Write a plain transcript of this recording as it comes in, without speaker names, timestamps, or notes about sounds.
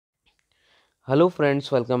Hello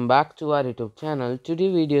friends, welcome back to our YouTube channel.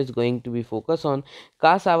 Today video is going to be focused on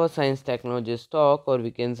Cassava Science Technology stock, or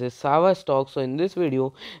we can say SAVA stock. So in this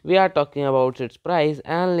video we are talking about its price,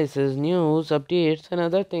 analysis, news, updates and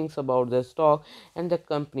other things about the stock and the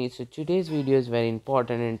company. So today's video is very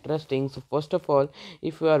important and interesting. So first of all,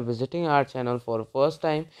 if you are visiting our channel for first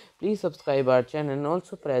time, please subscribe our channel and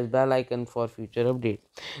also press bell icon for future updates.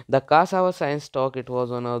 The Cassava Science stock, it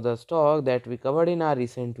was one of the stock that we covered in our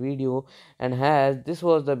recent video, and as this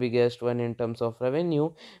was the biggest one in terms of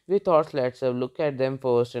revenue, we thought let's have look at them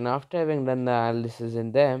first, and after having done the analysis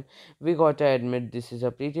in them, we got to admit this is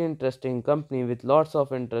a pretty interesting company with lots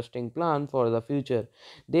of interesting plan for the future.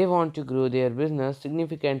 They want to grow their business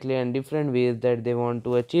significantly and different ways that they want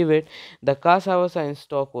to achieve it. The Cassava Science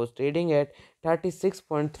stock was trading at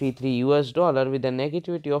 36.33 US dollar with a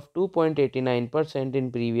negativity of 2.89%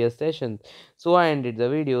 in previous sessions. So I ended the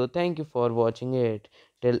video. Thank you for watching it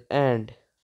till end.